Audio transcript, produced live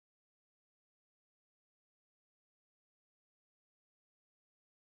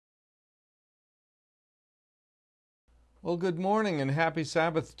Well, good morning and happy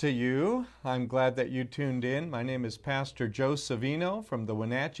Sabbath to you. I'm glad that you tuned in. My name is Pastor Joe Savino from the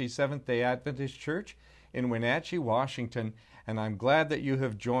Wenatchee Seventh-day Adventist Church in Wenatchee, Washington, and I'm glad that you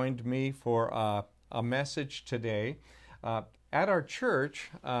have joined me for a message today. At our church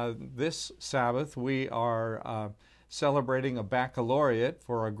this Sabbath, we are celebrating a baccalaureate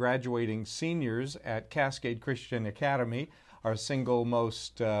for our graduating seniors at Cascade Christian Academy, our single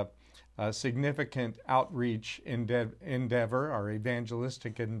most significant outreach endeavor, our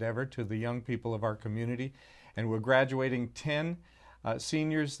evangelistic endeavor to the young people of our community. And we're graduating 10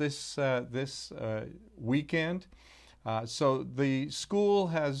 seniors this weekend. So the school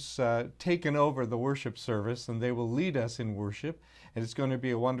has taken over the worship service, and they will lead us in worship, and it's going to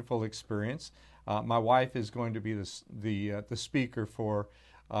be a wonderful experience. My wife is going to be the speaker for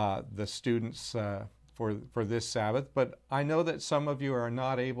the students for this Sabbath, but I know that some of you are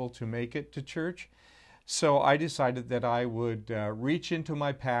not able to make it to church, so I decided that I would reach into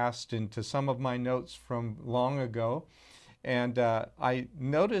my past, into some of my notes from long ago, and I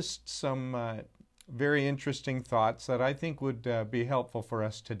noticed some very interesting thoughts that I think would be helpful for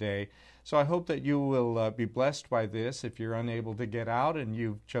us today. So I hope that you will be blessed by this. If you're unable to get out and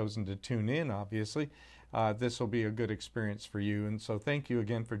you've chosen to tune in, obviously, this will be a good experience for you, and so thank you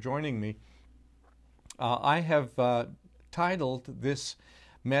again for joining me. I have titled this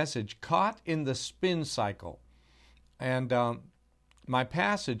message, Caught in the Spin Cycle. And my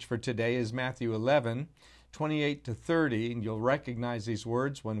passage for today is Matthew 11, 28 to 30, and you'll recognize these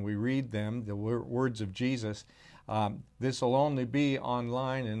words when we read them, the words of Jesus. This will only be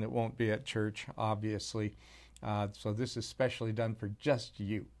online, and it won't be at church, obviously. So this is specially done for just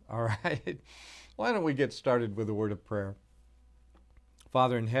you, all right? Why don't we get started with a word of prayer?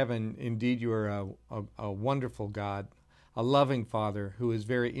 Father in heaven, indeed you are a wonderful God, a loving Father who is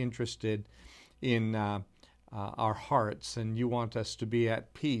very interested in our hearts, and you want us to be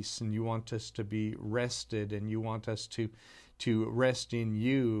at peace, and you want us to be rested, and you want us to rest in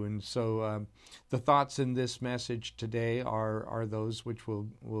you. And so the thoughts in this message today are those which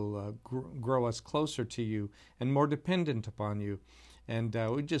will grow us closer to you and more dependent upon you. And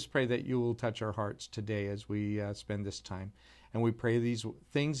we just pray that you will touch our hearts today as we spend this time. And we pray these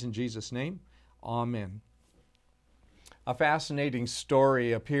things in Jesus' name. Amen. A fascinating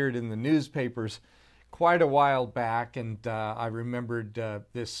story appeared in the newspapers quite a while back, and I remembered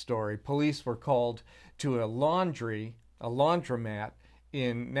this story. Police were called to a laundromat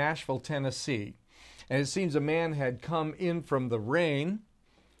in Nashville, Tennessee. And it seems a man had come in from the rain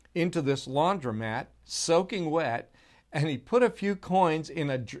into this laundromat, soaking wet, and he put a few coins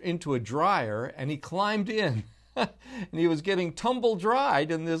into a dryer, and he climbed in. And he was getting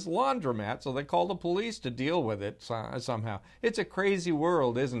tumble-dried in this laundromat, so they called the police to deal with it somehow. It's a crazy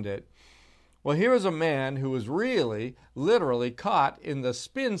world, isn't it? Well, here was a man who was really, literally caught in the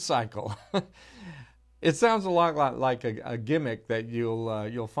spin cycle. It sounds a lot like a gimmick that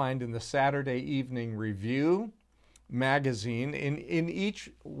you'll find in the Saturday Evening Review magazine. In each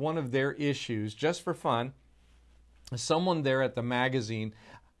one of their issues, just for fun, someone there at the magazine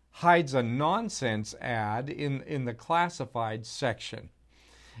hides a nonsense ad in the classified section.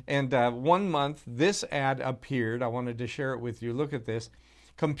 And one month this ad appeared. I wanted to share it with you. Look at this.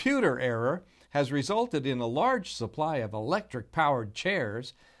 Computer error has resulted in a large supply of electric-powered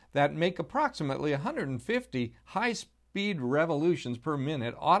chairs that make approximately 150 high-speed revolutions per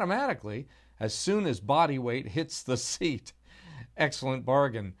minute automatically as soon as body weight hits the seat. Excellent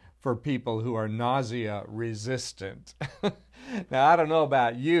bargain for people who are nausea resistant. Now, I don't know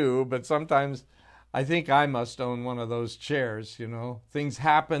about you, but sometimes I think I must own one of those chairs, you know. Things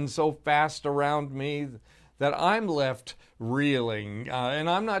happen so fast around me that I'm left reeling, and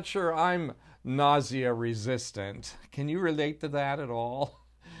I'm not sure I'm nausea resistant. Can you relate to that at all?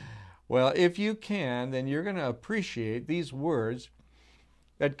 Well, if you can, then you're going to appreciate these words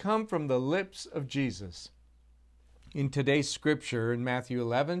that come from the lips of Jesus. In today's scripture in Matthew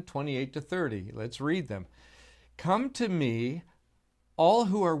 11, 28 to 30, let's read them. Come to me, all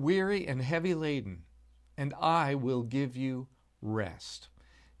who are weary and heavy laden, and I will give you rest.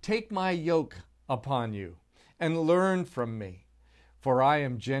 Take my yoke upon you and learn from me, for I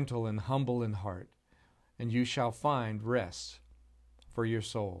am gentle and humble in heart, and you shall find rest for your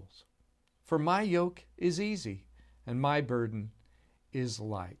souls. For my yoke is easy, and my burden is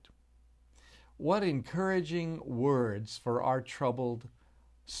light. What encouraging words for our troubled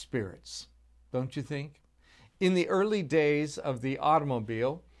spirits, don't you think? In the early days of the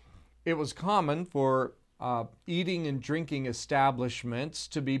automobile, it was common for eating and drinking establishments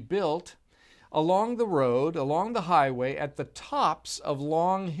to be built along the road, along the highway, at the tops of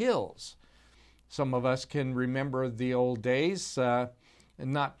long hills. Some of us can remember the old days,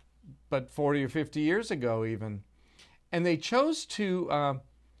 not but 40 or 50 years ago even. And they chose to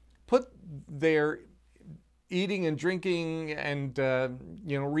put their eating and drinking and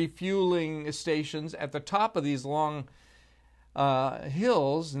refueling stations at the top of these long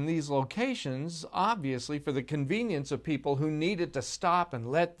hills in these locations, obviously for the convenience of people who needed to stop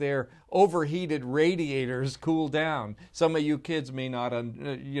and let their overheated radiators cool down. Some of you kids may not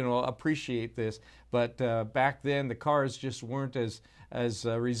appreciate this, but back then the cars just weren't as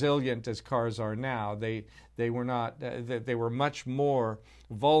resilient as cars are now. They were much more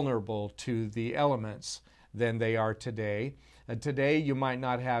vulnerable to the elements than they are today. Today you might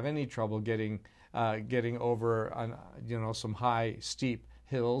not have any trouble getting over some high steep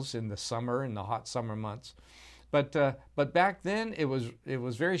hills in the summer, in the hot summer months. But back then it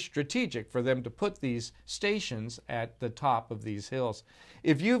was very strategic for them to put these stations at the top of these hills.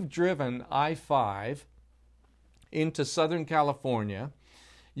 If you've driven I-5 into Southern California,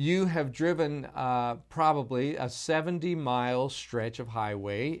 you have driven probably a 70-mile stretch of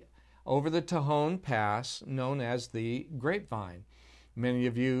highway over the Tejon Pass, known as the Grapevine. Many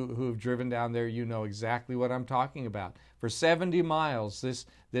of you who have driven down there, you know exactly what I'm talking about. For 70 miles,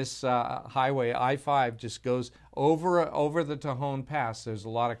 this highway I-5 just goes over the Tejon Pass. There's a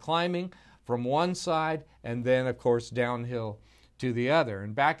lot of climbing from one side and then, of course, downhill to the other.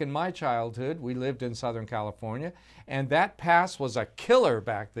 And back in my childhood, we lived in Southern California, and that pass was a killer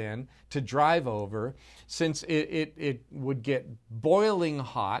back then to drive over, since it would get boiling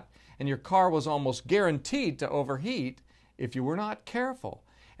hot and your car was almost guaranteed to overheat if you were not careful.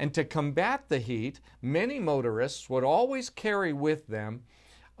 And to combat the heat, many motorists would always carry with them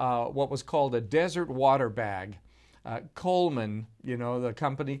what was called a desert water bag. Coleman, the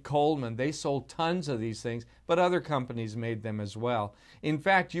company Coleman, they sold tons of these things, but other companies made them as well. In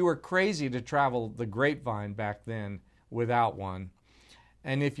fact, you were crazy to travel the Grapevine back then without one.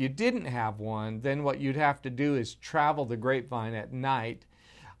 And if you didn't have one, then what you'd have to do is travel the Grapevine at night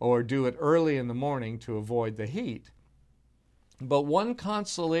or do it early in the morning to avoid the heat. But one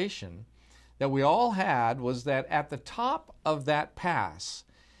consolation that we all had was that at the top of that pass,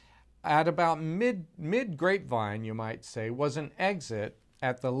 at about mid Grapevine, you might say, was an exit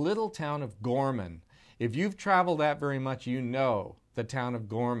at the little town of Gorman. If you've traveled that very much, you know the town of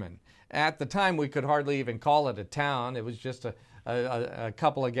Gorman. At the time, we could hardly even call it a town. It was just a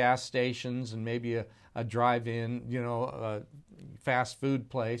couple of gas stations and maybe a drive-in, a fast food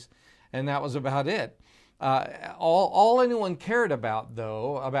place, and that was about it. All anyone cared about,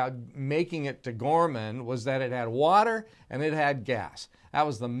 though, about making it to Gorman was that it had water and it had gas. That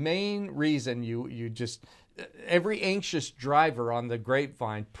was the main reason every anxious driver on the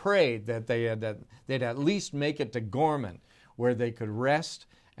Grapevine prayed that they'd at least make it to Gorman, where they could rest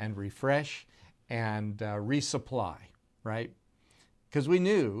and refresh and resupply, right? Because we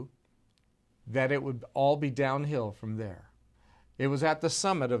knew that it would all be downhill from there. It was at the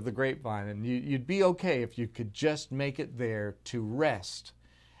summit of the Grapevine, and you'd be okay if you could just make it there to rest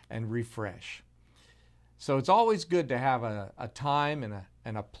and refresh. So it's always good to have a time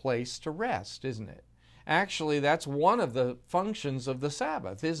and a place to rest, isn't it? Actually, that's one of the functions of the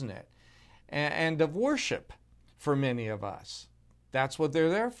Sabbath, isn't it? And of worship for many of us. That's what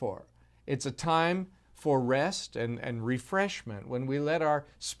they're there for. It's a time for rest and refreshment when we let our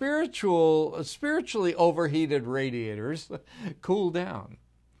spiritually overheated radiators cool down.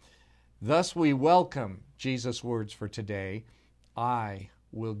 Thus we welcome Jesus' words for today, I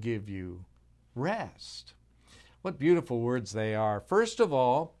will give you rest. What beautiful words they are. First of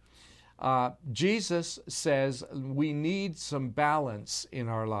all, Jesus says we need some balance in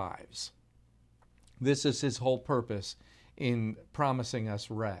our lives. This is his whole purpose in promising us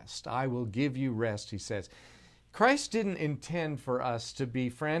rest. I will give you rest, he says. Christ didn't intend for us to be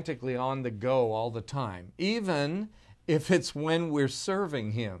frantically on the go all the time, even if it's when we're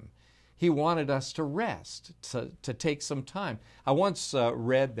serving him. He wanted us to rest, to take some time. I once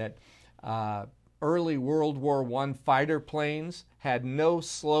read that early World War I fighter planes had no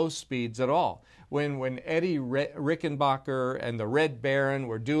slow speeds at all. When Eddie Rickenbacker and the Red Baron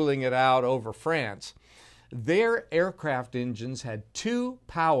were dueling it out over France, their aircraft engines had two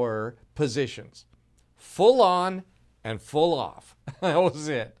power positions, full on and full off. That was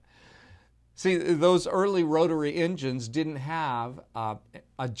it. See, those early rotary engines didn't have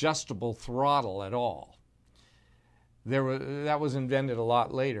adjustable throttle at all. That was invented a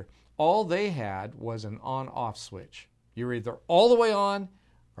lot later. All they had was an on-off switch. You're either all the way on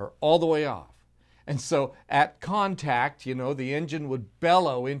or all the way off. And so at contact, the engine would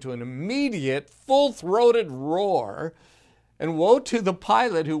bellow into an immediate full-throated roar, And woe to the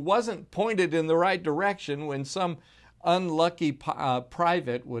pilot who wasn't pointed in the right direction when some unlucky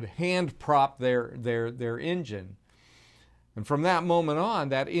private would hand prop their engine. And from that moment on,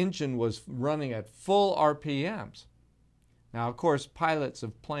 that engine was running at full RPMs. Now, of course, pilots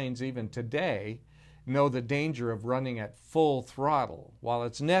of planes even today know the danger of running at full throttle. While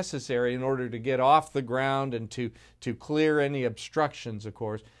it's necessary in order to get off the ground and to clear any obstructions, of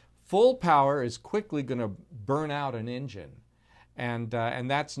course, full power is quickly going to burn out an engine. And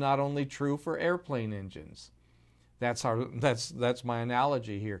that's not only true for airplane engines. That's my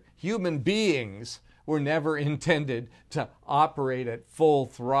analogy here. Human beings were never intended to operate at full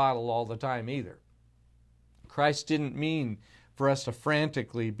throttle all the time either. Christ didn't mean for us to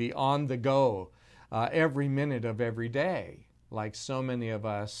frantically be on the go every minute of every day, like so many of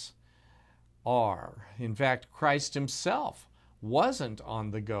us are. In fact, Christ himself wasn't on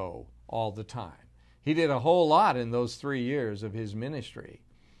the go all the time. He did a whole lot in those 3 years of his ministry,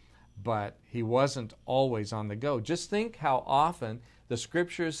 but he wasn't always on the go. Just think how often the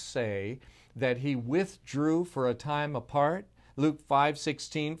scriptures say that he withdrew for a time apart. Luke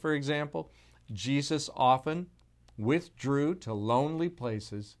 5:16, for example, Jesus often withdrew to lonely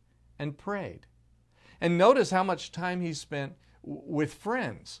places and prayed. And notice how much time he spent with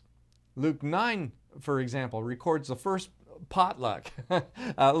friends. Luke 9, for example, records the first potluck.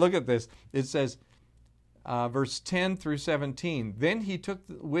 Look at this. It says, verse 10 through 17, then he took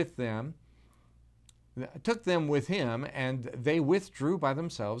them with him, and they withdrew by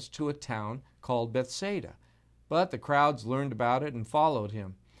themselves to a town called Bethsaida. But the crowds learned about it and followed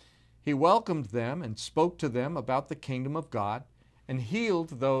him. He welcomed them and spoke to them about the kingdom of God and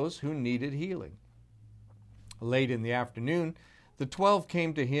healed those who needed healing. Late in the afternoon, the 12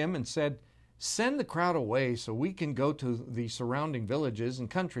 came to him and said, "Send the crowd away so we can go to the surrounding villages and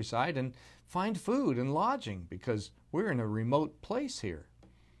countryside and find food and lodging, because we're in a remote place here."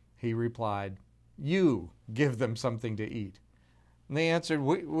 He replied, "You give them something to eat." And they answered,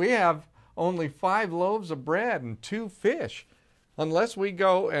 we have only 5 loaves of bread and 2 fish. Unless we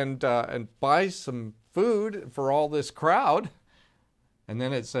go and buy some food for all this crowd. And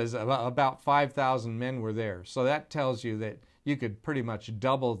then it says about 5,000 men were there. So that tells you that you could pretty much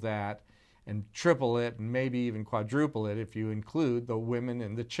double that and triple it and maybe even quadruple it if you include the women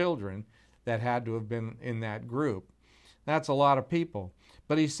and the children that had to have been in that group. That's a lot of people.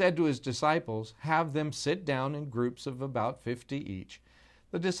 But he said to his disciples, "Have them sit down in groups of about 50 each."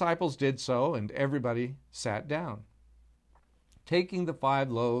 The disciples did so, and everybody sat down. Taking the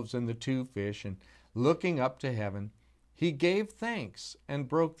 5 loaves and the 2 fish and looking up to heaven, he gave thanks and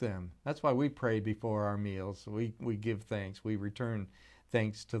broke them. That's why we pray before our meals. We give thanks. We return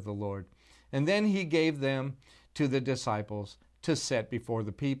thanks to the Lord. And then he gave them to the disciples to set before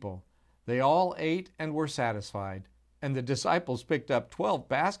the people. They all ate and were satisfied. And the disciples picked up 12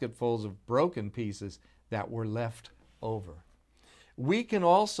 basketfuls of broken pieces that were left over. We can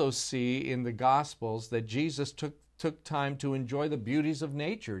also see in the Gospels that Jesus took time to enjoy the beauties of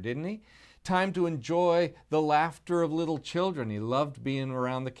nature, didn't he? Time to enjoy the laughter of little children. He loved being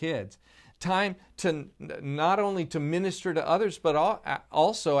around the kids. Time to not only to minister to others, but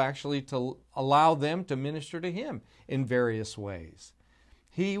also actually to allow them to minister to him in various ways.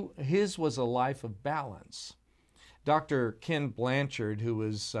 His was a life of balance. Dr. Ken Blanchard, who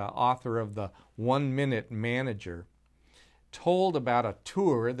was author of The 1 Minute Manager, told about a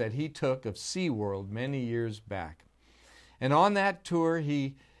tour that he took of SeaWorld many years back. And on that tour,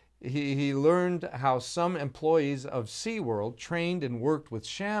 he learned how some employees of SeaWorld trained and worked with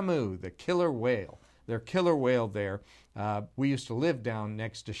Shamu, the killer whale. Their killer whale there. We used to live down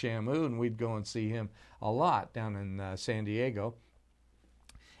next to Shamu, and we'd go and see him a lot down in San Diego.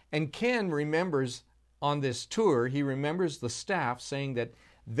 And Ken remembers on this tour, he remembers the staff saying that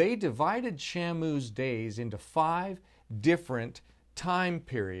they divided Shamu's days into 5 different time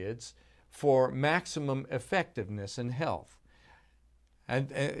periods for maximum effectiveness and health.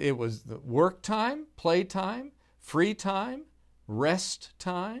 And it was the work time, play time, free time, rest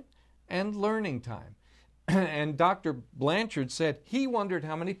time, and learning time. And Dr. Blanchard said he wondered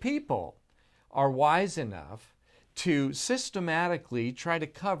how many people are wise enough to systematically try to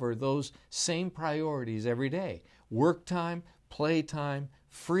cover those same priorities every day. Work time, play time,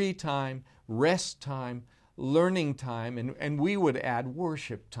 free time, rest time, learning time, and we would add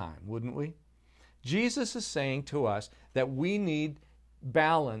worship time, wouldn't we? Jesus is saying to us that we need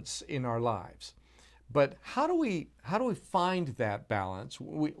balance in our lives. But how do we find that balance?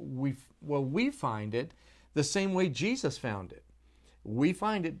 We find it the same way Jesus found it. We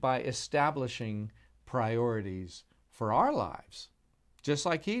find it by establishing priorities for our lives, just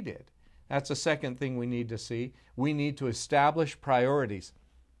like he did. That's the second thing we need to see. We need to establish priorities.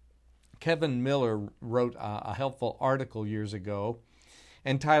 Kevin Miller wrote a helpful article years ago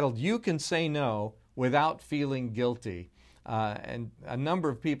entitled, "You Can Say No Without Feeling Guilty." And a number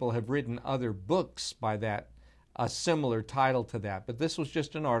of people have written other books by that, a similar title to that. But this was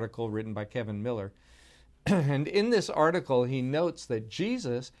just an article written by Kevin Miller. And in this article, he notes that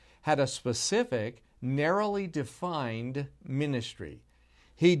Jesus had a specific, narrowly defined ministry.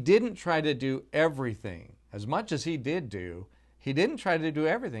 He didn't try to do everything. As much as he did do, he didn't try to do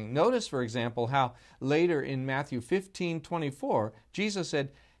everything. Notice, for example, how later in Matthew 15:24, Jesus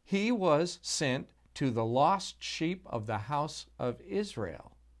said he was sent to the lost sheep of the house of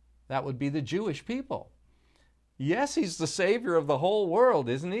Israel. That would be the Jewish people. Yes, he's the Savior of the whole world,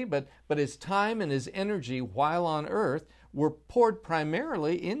 isn't he? But his time and his energy while on earth were poured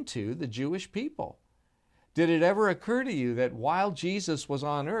primarily into the Jewish people. Did it ever occur to you that while Jesus was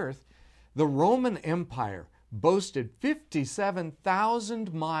on earth, the Roman Empire boasted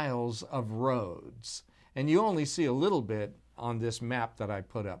 57,000 miles of roads? And you only see a little bit on this map that I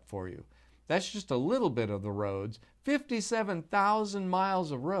put up for you. That's just a little bit of the roads. 57,000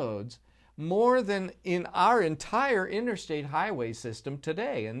 miles of roads, more than in our entire interstate highway system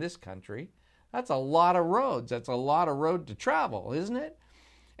today in this country. That's a lot of roads. That's a lot of road to travel, isn't it?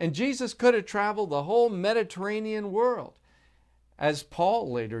 And Jesus could have traveled the whole Mediterranean world, as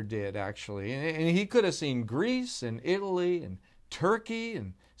Paul later did, actually. And he could have seen Greece and Italy and Turkey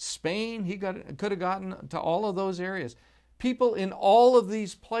and Spain. He could have gotten to all of those areas. People in all of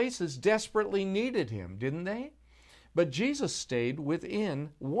these places desperately needed him, didn't they? But Jesus stayed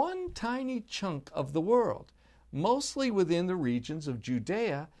within one tiny chunk of the world, mostly within the regions of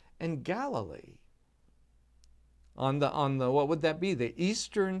Judea and Galilee. On the what would that be? The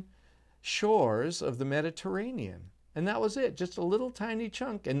eastern shores of the Mediterranean. And that was it, just a little tiny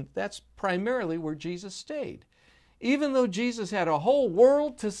chunk. And that's primarily where Jesus stayed. Even though Jesus had a whole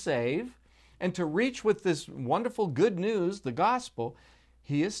world to save and to reach with this wonderful good news, the gospel,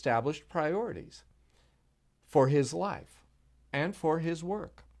 he established priorities for his life and for his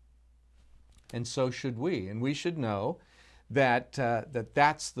work. And so should we. And we should know that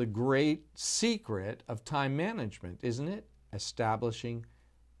that's the great secret of time management, isn't it? Establishing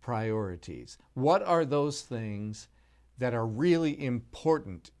priorities. What are those things that are really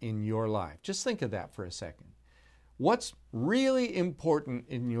important in your life? Just think of that for a second. What's really important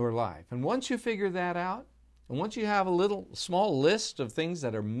in your life? And once you figure that out, and once you have a little small list of things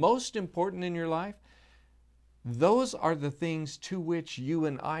that are most important in your life, those are the things to which you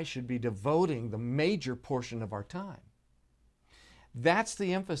and I should be devoting the major portion of our time. That's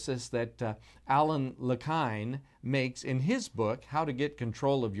the emphasis that Alan LeKine makes in his book, How to Get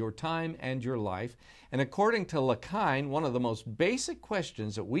Control of Your Time and Your Life. And according to LeKine, one of the most basic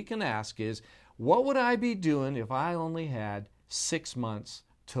questions that we can ask is, what would I be doing if I only had 6 months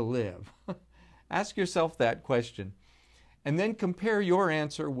to live? Ask yourself that question. And then compare your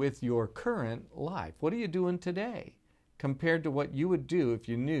answer with your current life. What are you doing today compared to what you would do if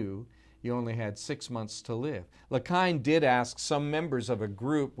you knew you only had 6 months to live? LeKine did ask some members of a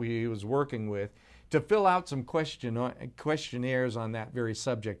group he was working with to fill out some questionnaires on that very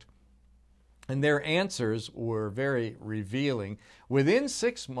subject. And their answers were very revealing. Within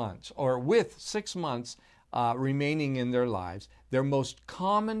 6 months, or with 6 months remaining in their lives, their most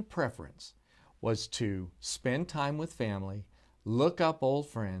common preference was to spend time with family, look up old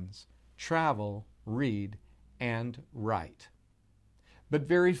friends, travel, read, and write. But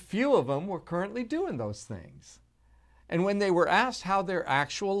very few of them were currently doing those things. And when they were asked how their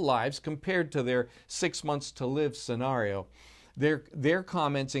actual lives compared to their 6 months to live scenario, their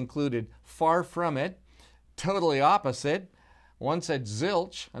comments included far from it, totally opposite. One said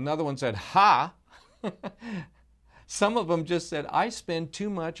zilch, another one said ha. Some of them just said, I spend too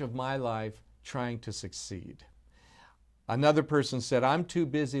much of my life trying to succeed. Another person said, I'm too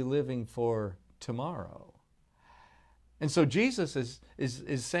busy living for tomorrow. And so Jesus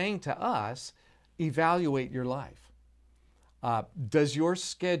is saying to us, evaluate your life. Does your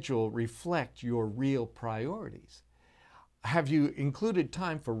schedule reflect your real priorities? Have you included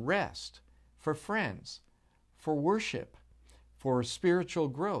time for rest, for friends, for worship, for spiritual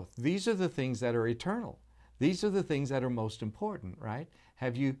growth? These are the things that are eternal. These are the things that are most important, right?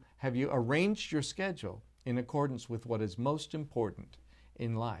 Have you arranged your schedule in accordance with what is most important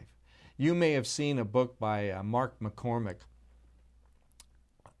in life? You may have seen a book by Mark McCormick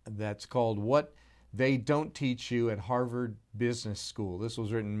that's called What They Don't Teach You at Harvard Business School. This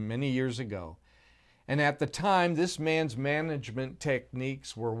was written many years ago. And at the time, this man's management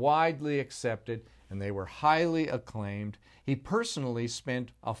techniques were widely accepted and they were highly acclaimed. He personally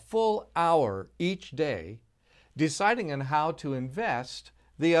spent a full hour each day deciding on how to invest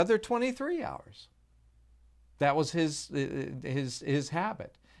the other 23 hours. That was his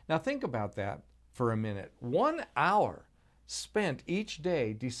habit. Now think about that for a minute. 1 hour spent each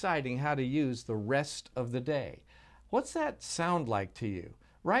day deciding how to use the rest of the day. What's that sound like to you?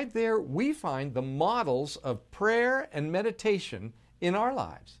 Right there, we find the models of prayer and meditation in our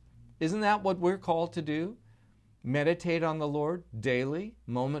lives. Isn't that what we're called to do? Meditate on the Lord daily,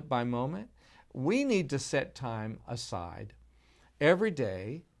 moment by moment. We need to set time aside every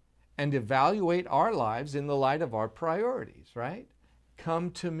day and evaluate our lives in the light of our priorities, right?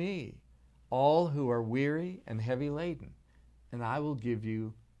 Come to me, all who are weary and heavy laden, and I will give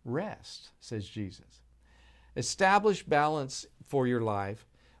you rest, says Jesus. Establish balance for your life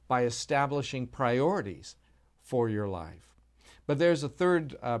by establishing priorities for your life. But there's a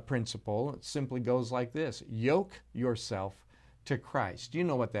third principle. It simply goes like this: yoke yourself to Christ. You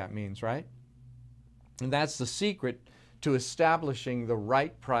know what that means, right? And that's the secret to establishing the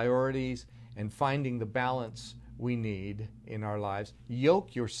right priorities and finding the balance we need in our lives.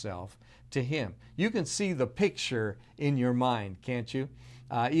 Yoke yourself to Him. You can see the picture in your mind, can't you?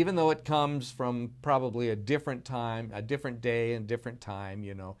 Even though it comes from probably a different time, a different day and different time,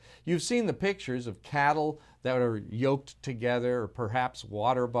 you know. You've seen the pictures of cattle that are yoked together, or perhaps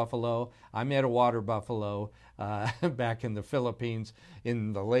water buffalo. I met a water buffalo back in the Philippines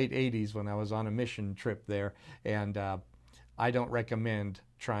in the late 80s when I was on a mission trip there, and I don't recommend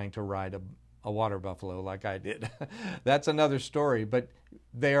trying to ride a water buffalo like I did. That's another story, but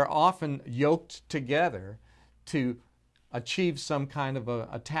they are often yoked together to achieve some kind of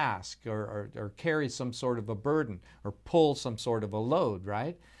a task or carry some sort of a burden or pull some sort of a load,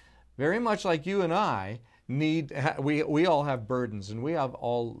 right? Very much like you and I need, we all have burdens, and we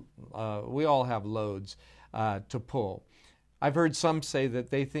all have loads to pull. I've heard some say that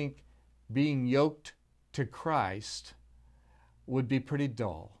they think being yoked to Christ would be pretty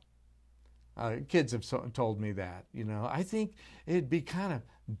dull. Kids have told me that, you know. I think it'd be kind of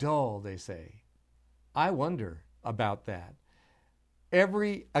dull, they say. I wonder about that.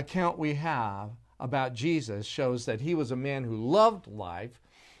 Every account we have about Jesus shows that He was a man who loved life.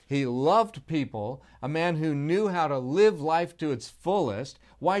 He loved people, a man who knew how to live life to its fullest.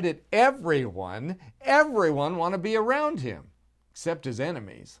 Why did everyone want to be around Him? Except His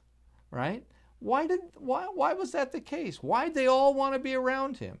enemies, right? Why was that the case? Why'd they all want to be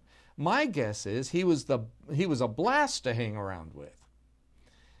around Him? My guess is he was a blast to hang around with.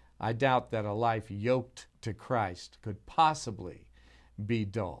 I doubt that a life yoked to Christ could possibly be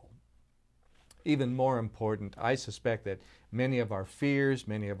dull. Even more important, I suspect that many of our fears,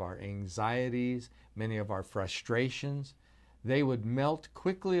 many of our anxieties, many of our frustrations, they would melt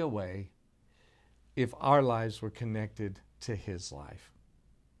quickly away if our lives were connected to His life.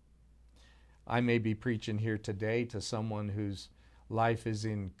 I may be preaching here today to someone whose life is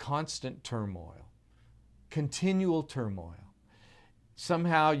in constant turmoil, continual turmoil.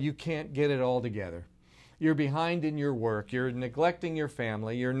 Somehow you can't get it all together. You're behind in your work. You're neglecting your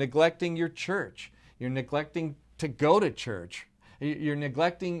family. You're neglecting your church. You're neglecting to go to church. You're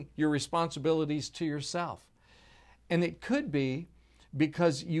neglecting your responsibilities to yourself. And it could be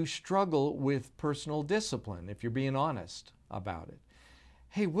because you struggle with personal discipline, if you're being honest about it.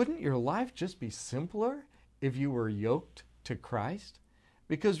 Hey, wouldn't your life just be simpler if you were yoked to Christ?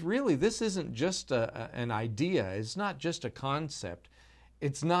 Because really, this isn't just an idea. It's not just a concept.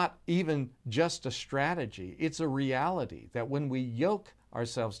 It's not even just a strategy. It's a reality that when we yoke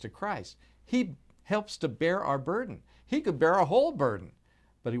ourselves to Christ, He helps to bear our burden. He could bear a whole burden,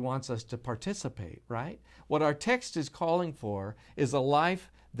 but He wants us to participate, right? What our text is calling for is a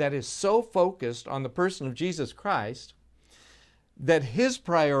life that is so focused on the person of Jesus Christ that His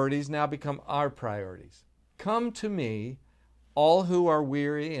priorities now become our priorities. Come to me, all who are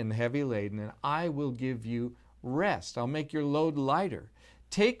weary and heavy laden, and I will give you rest. I'll make your load lighter.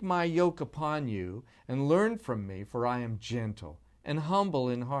 Take my yoke upon you and learn from me, for I am gentle and humble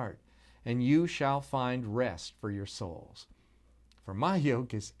in heart, and you shall find rest for your souls. For my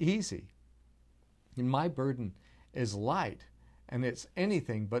yoke is easy, and my burden is light, and it's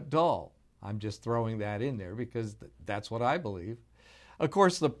anything but dull. I'm just throwing that in there because that's what I believe. Of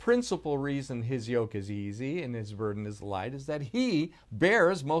course, the principal reason His yoke is easy and His burden is light is that He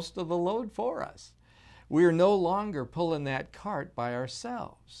bears most of the load for us. We are no longer pulling that cart by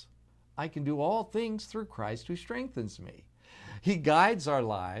ourselves. I can do all things through Christ who strengthens me. He guides our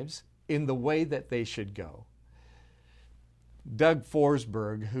lives in the way that they should go. Doug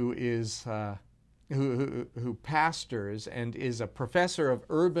Forsberg, who pastors and is a professor of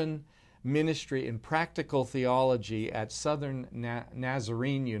urban ministry in practical theology at Southern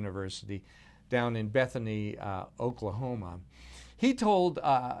Nazarene University down in Bethany, Oklahoma. He told,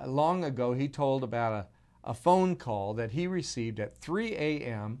 long ago, he told about a phone call that he received at 3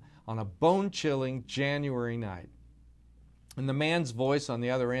 a.m. on a bone-chilling January night. And the man's voice on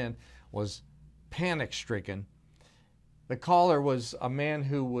the other end was panic-stricken. The caller was a man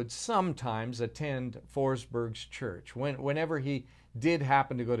who would sometimes attend Forsberg's church. Whenever he did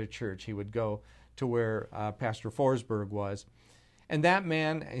happen to go to church, he would go to where Pastor Forsberg was. And that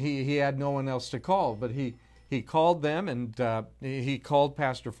man, he had no one else to call, but he called them, and he called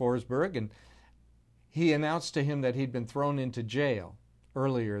Pastor Forsberg, and he announced to him that he'd been thrown into jail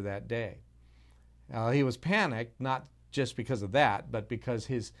earlier that day. He was panicked, not just because of that, but because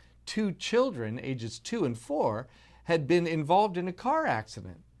his 2 children, ages 2 and 4, had been involved in a car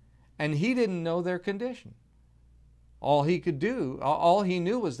accident, and he didn't know their condition. All he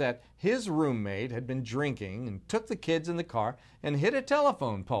knew was that his roommate had been drinking and took the kids in the car and hit a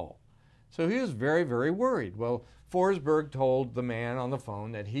telephone pole. So he was very, very worried. Well, Forsberg told the man on the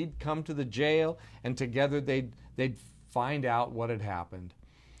phone that he'd come to the jail, and together they'd find out what had happened.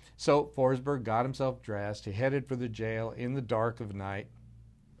 So Forsberg got himself dressed. He headed for the jail in the dark of night.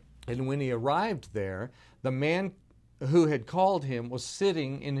 And when he arrived there, the man who had called him was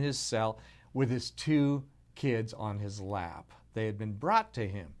sitting in his cell with his 2 kids on his lap. They had been brought to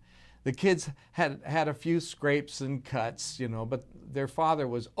him. The kids had a few scrapes and cuts, but their father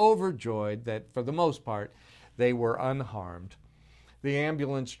was overjoyed that for the most part they were unharmed. The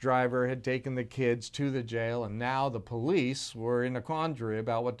ambulance driver had taken the kids to the jail, and now the police were in a quandary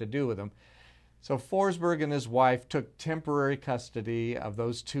about what to do with them. So Forsberg and his wife took temporary custody of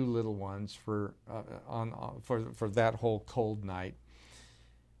those 2 little ones for that whole cold night.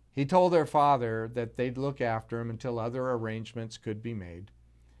 He told their father that they'd look after him until other arrangements could be made.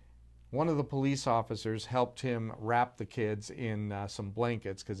 One of the police officers helped him wrap the kids in some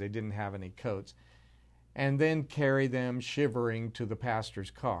blankets because they didn't have any coats, and then carry them shivering to the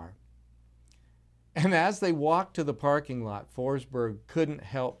pastor's car. And as they walked to the parking lot, Forsberg couldn't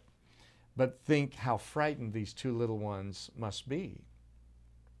help but think how frightened these 2 little ones must be.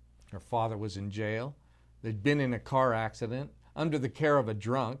 Her father was in jail. They'd been in a car accident under the care of a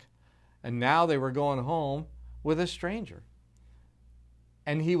drunk, and now they were going home with a stranger.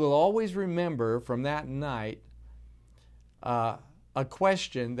 And he will always remember from that night a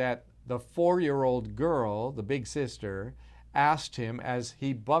question that the 4-year-old girl, the big sister, asked him as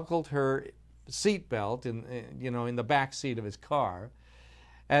he buckled her seatbelt in the back seat of his car.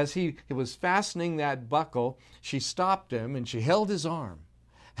 As he was fastening that buckle, she stopped him and she held his arm.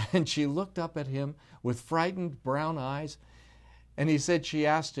 And she looked up at him with frightened brown eyes. And he said, she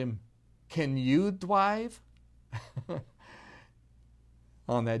asked him, "Can you drive?"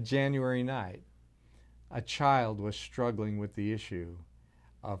 On that January night, a child was struggling with the issue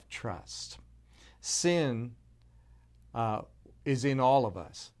of trust. Sin is in all of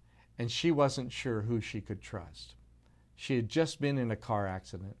us, and she wasn't sure who she could trust. She had just been in a car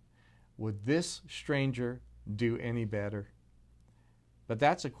accident. Would this stranger do any better? But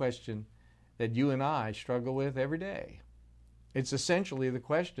that's a question that you and I struggle with every day. It's essentially the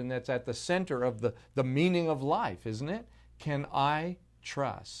question that's at the center of the meaning of life, isn't it? Can I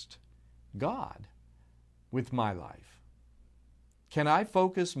trust God with my life? Can I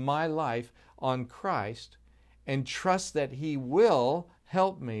focus my life on Christ and trust that He will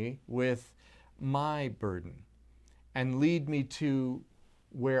help me with my burden and lead me to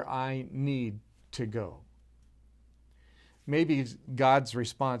where I need to go? Maybe God's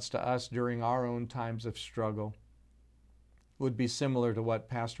response to us during our own times of struggle would be similar to what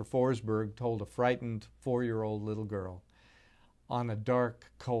Pastor Forsberg told a frightened 4-year-old little girl on a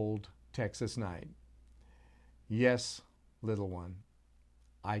dark, cold Texas night. "Yes, little one,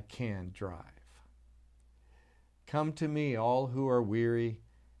 I can drive. Come to me, all who are weary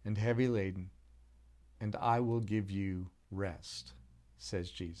and heavy laden, and I will give you rest,"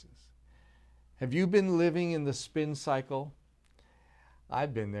 says Jesus. Have you been living in the spin cycle?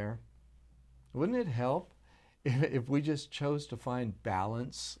 I've been there. Wouldn't it help if we just chose to find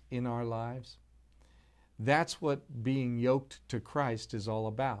balance in our lives? That's what being yoked to Christ is all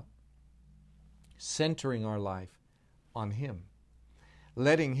about. Centering our life on Him.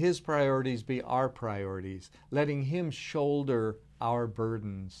 Letting His priorities be our priorities. Letting Him shoulder our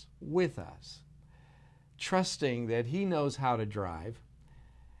burdens with us. Trusting that He knows how to drive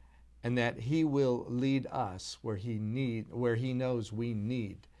and that He will lead us where He knows we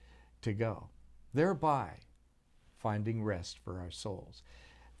need to go, thereby finding rest for our souls.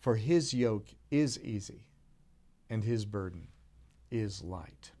 For His yoke is easy and His burden is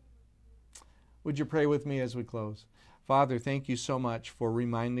light. Would you pray with me as we close? Father, thank you so much for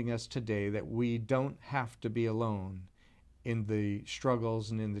reminding us today that we don't have to be alone in the struggles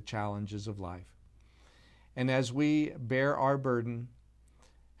and in the challenges of life. And as we bear our burden,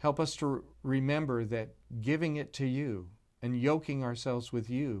 help us to remember that giving it to you and yoking ourselves with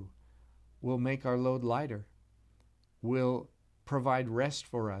you will make our load lighter, will provide rest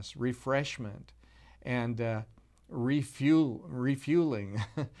for us, refreshment, and refueling.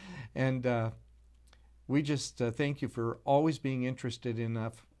 And we just thank you for always being interested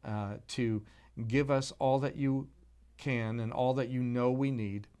enough to give us all that you can and all that you know we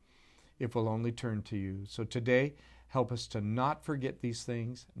need if we'll only turn to you. So today, help us to not forget these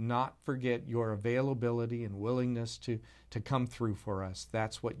things, not forget your availability and willingness to come through for us.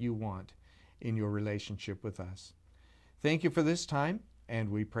 That's what you want in your relationship with us. Thank you for this time, and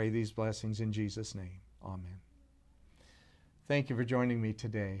we pray these blessings in Jesus' name. Amen. Thank you for joining me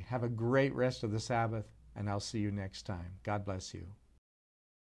today. Have a great rest of the Sabbath, and I'll see you next time. God bless you.